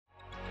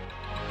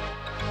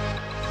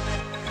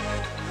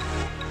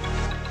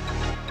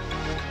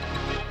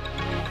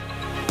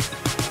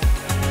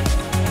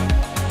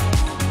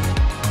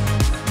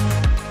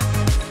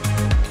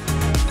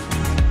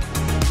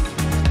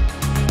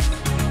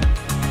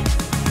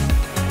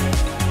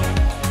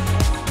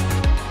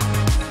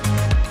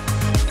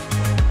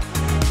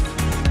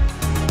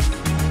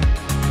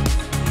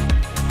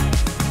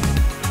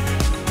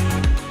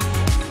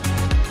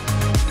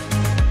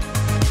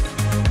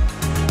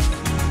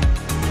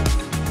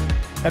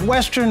At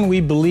Western,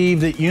 we believe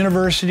that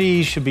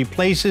universities should be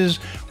places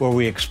where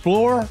we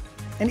explore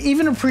and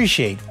even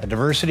appreciate a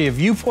diversity of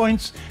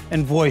viewpoints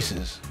and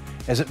voices,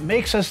 as it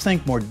makes us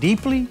think more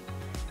deeply,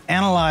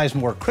 analyze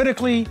more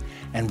critically,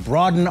 and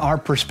broaden our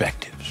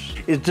perspectives.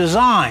 It's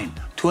designed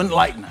to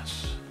enlighten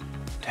us,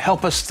 to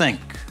help us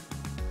think,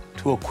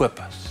 to equip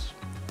us.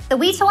 The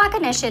WeTalk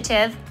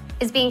initiative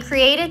is being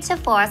created to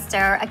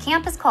foster a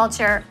campus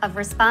culture of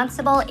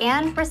responsible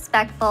and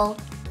respectful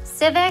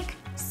civic,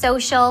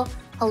 social,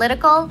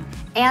 political,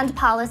 and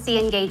policy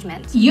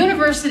engagement.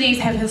 Universities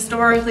have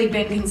historically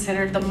been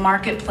considered the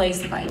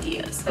marketplace of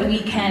ideas. We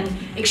can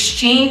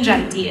exchange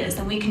ideas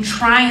and we can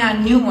try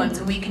on new ones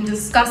and we can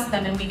discuss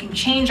them and we can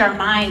change our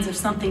minds if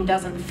something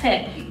doesn't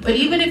fit. But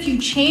even if you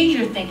change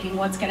your thinking,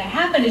 what's going to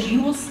happen is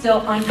you will still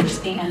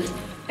understand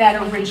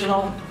that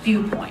original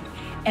viewpoint.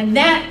 And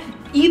that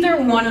either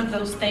one of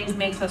those things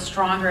makes us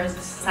stronger as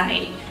a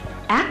society.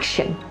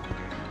 Action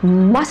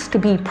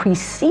must be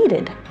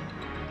preceded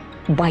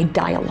by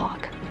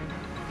dialogue.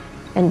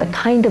 And the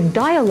kind of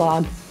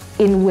dialogue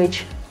in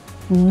which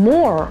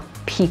more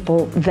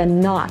people than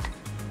not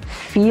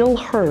feel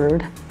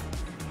heard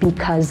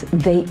because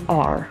they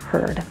are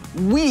heard.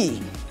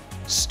 We,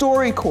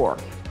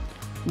 StoryCorps,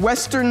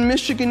 Western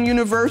Michigan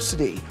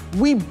University,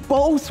 we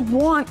both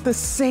want the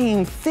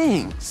same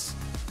things: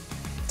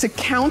 to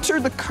counter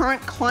the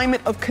current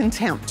climate of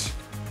contempt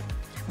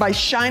by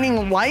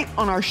shining light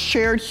on our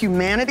shared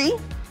humanity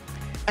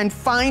and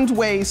find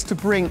ways to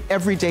bring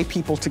everyday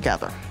people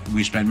together.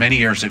 We spent many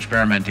years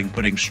experimenting,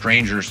 putting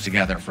strangers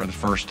together for the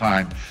first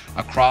time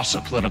across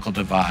the political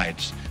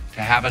divides, to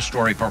have a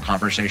StoryCorps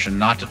conversation,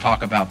 not to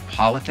talk about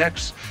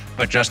politics,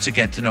 but just to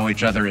get to know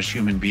each other as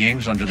human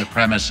beings under the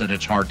premise that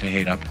it's hard to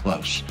hate up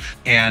close.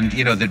 And,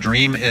 you know, the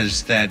dream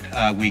is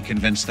that we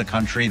convince the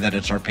country that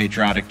it's our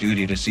patriotic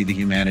duty to see the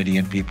humanity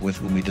in people with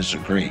whom we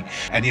disagree.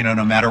 And, you know,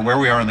 no matter where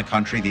we are in the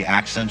country, the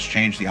accents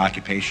change, the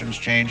occupations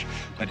change,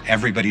 but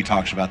everybody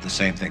talks about the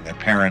same thing: their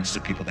parents, the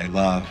people they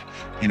love,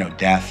 you know,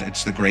 death.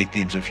 It's the great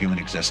themes of human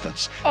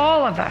existence.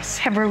 All of us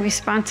have a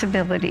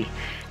responsibility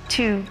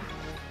to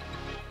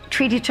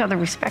treat each other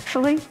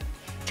respectfully,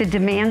 to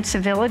demand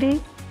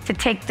civility, to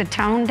take the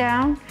tone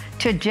down,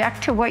 to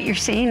object to what you're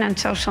seeing on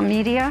social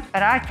media.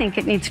 But I think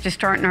it needs to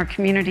start in our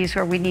communities,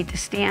 where we need to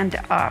stand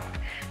up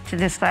to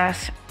this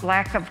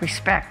lack of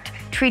respect,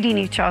 treating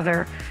each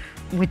other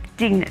with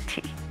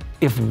dignity.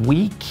 If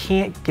we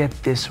can't get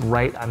this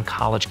right on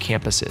college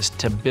campuses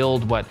to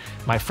build what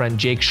my friend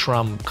Jake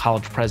Schrum,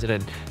 college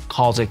president,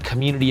 calls a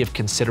community of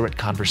considerate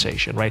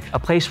conversation, right? A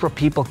place where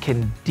people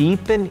can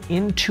deepen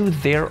into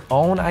their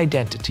own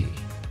identity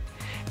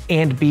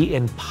and be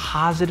in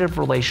positive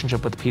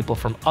relationship with people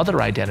from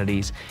other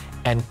identities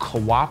and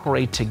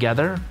cooperate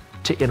together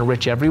to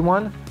enrich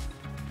everyone.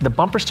 The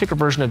bumper sticker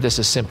version of this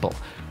is simple: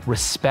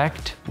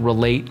 respect,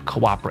 relate,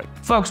 cooperate.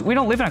 Folks, we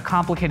don't live in a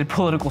complicated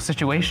political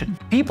situation.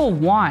 People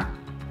want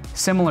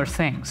similar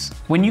things.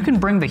 When you can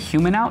bring the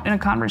human out in a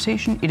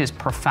conversation, it is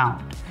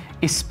profound,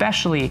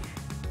 especially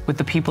with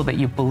the people that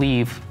you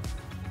believe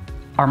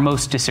are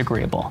most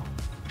disagreeable.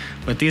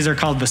 But these are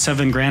called the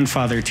 7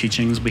 grandfather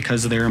teachings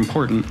because they're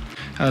important.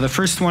 The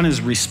first one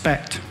is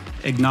respect,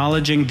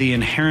 acknowledging the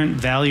inherent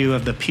value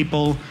of the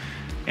people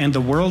and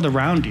the world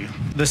around you.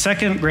 The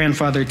second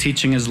grandfather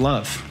teaching is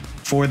love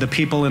for the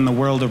people in the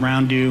world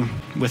around you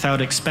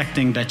without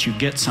expecting that you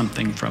get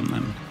something from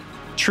them.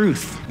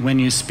 Truth, when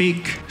you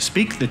speak,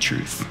 speak the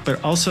truth,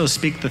 but also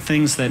speak the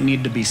things that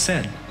need to be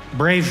said.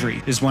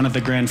 Bravery is one of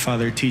the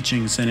grandfather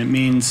teachings, and it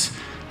means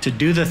to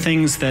do the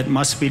things that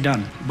must be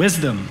done.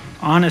 Wisdom,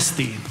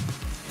 honesty,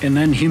 and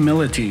then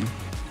humility.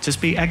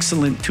 Just be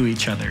excellent to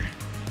each other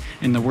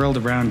in the world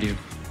around you.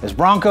 As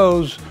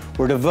Broncos,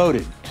 we're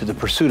devoted to the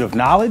pursuit of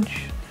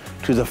knowledge,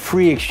 to the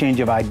free exchange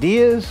of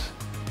ideas,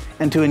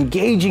 and to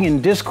engaging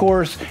in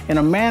discourse in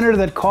a manner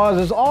that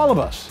causes all of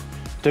us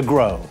to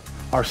grow.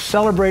 Our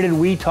celebrated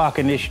WeTalk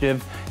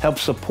initiative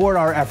helps support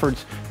our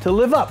efforts to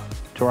live up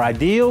to our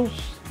ideals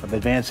of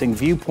advancing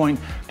viewpoint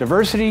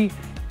diversity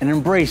and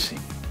embracing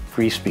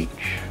free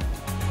speech.